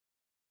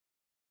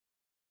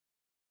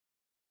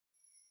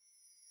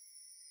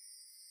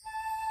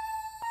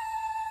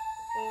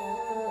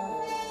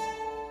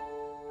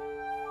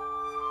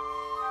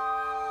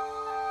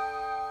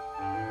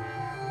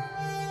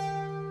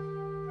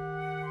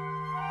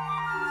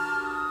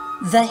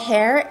The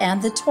Hare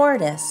and the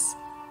Tortoise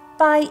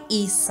by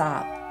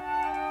Aesop.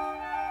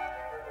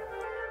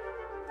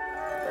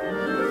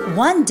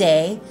 One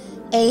day,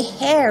 a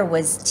hare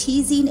was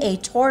teasing a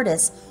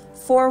tortoise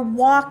for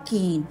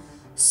walking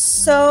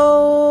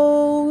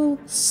so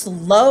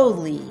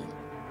slowly.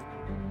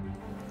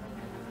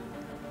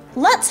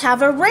 "Let's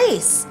have a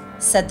race,"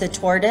 said the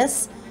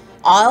tortoise.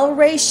 "I'll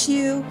race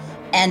you,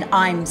 and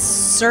I'm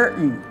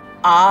certain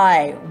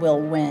I will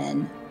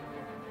win."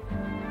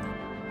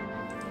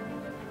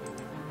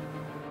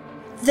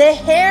 The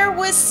hare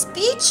was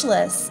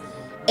speechless.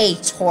 A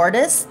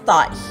tortoise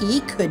thought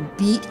he could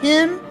beat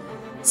him?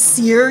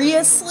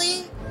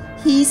 Seriously?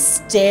 He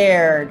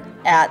stared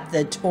at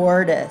the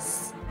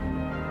tortoise.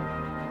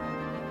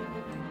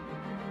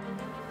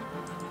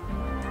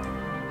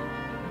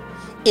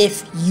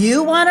 "If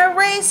you want a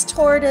race,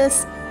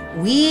 tortoise,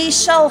 we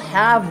shall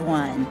have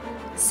one,"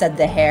 said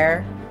the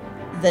hare.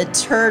 The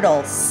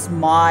turtle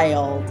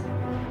smiled.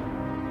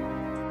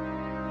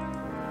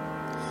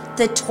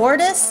 The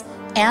tortoise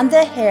and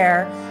the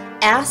hare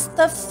asked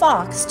the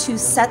fox to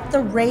set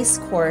the race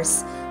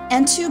course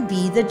and to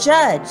be the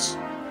judge.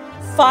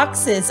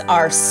 Foxes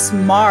are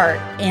smart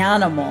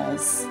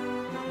animals.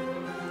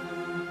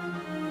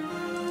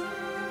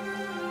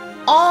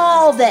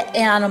 All the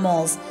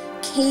animals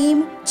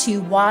came to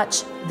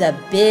watch the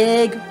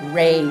big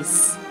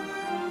race.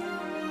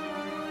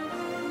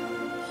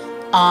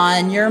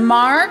 "On your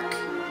mark,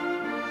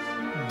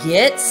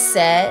 get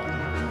set,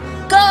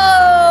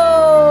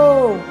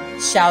 go!"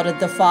 shouted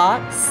the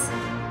fox.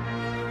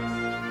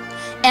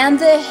 And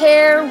the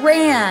hare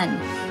ran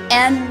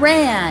and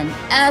ran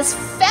as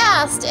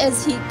fast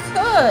as he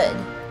could.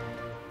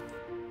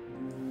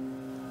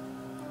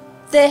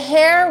 The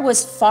hare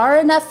was far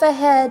enough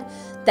ahead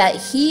that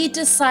he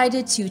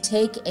decided to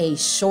take a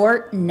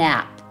short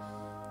nap.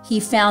 He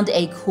found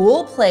a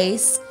cool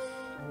place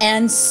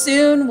and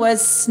soon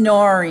was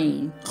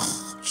snoring.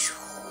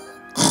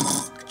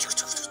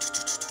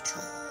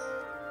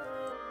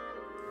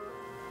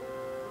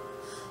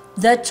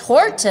 The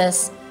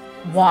tortoise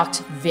walked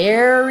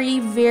very,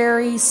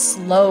 very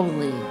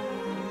slowly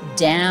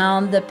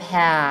down the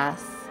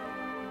path.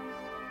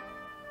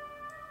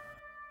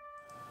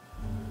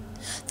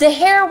 The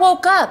hare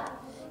woke up.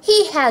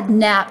 He had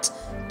napped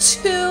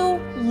too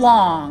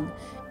long,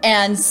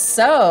 and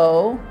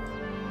so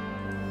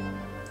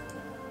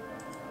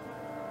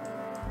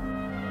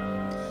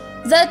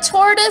the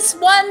tortoise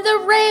won the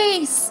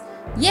race.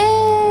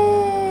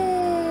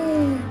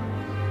 Yay!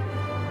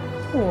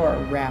 Poor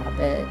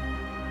rabbit.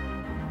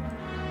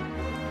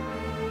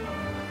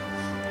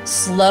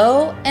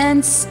 Slow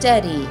and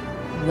steady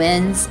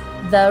wins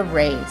the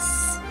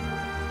race.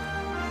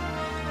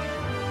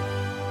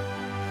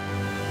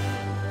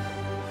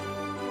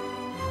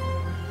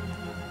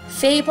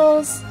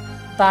 Fables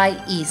by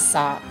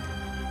Aesop.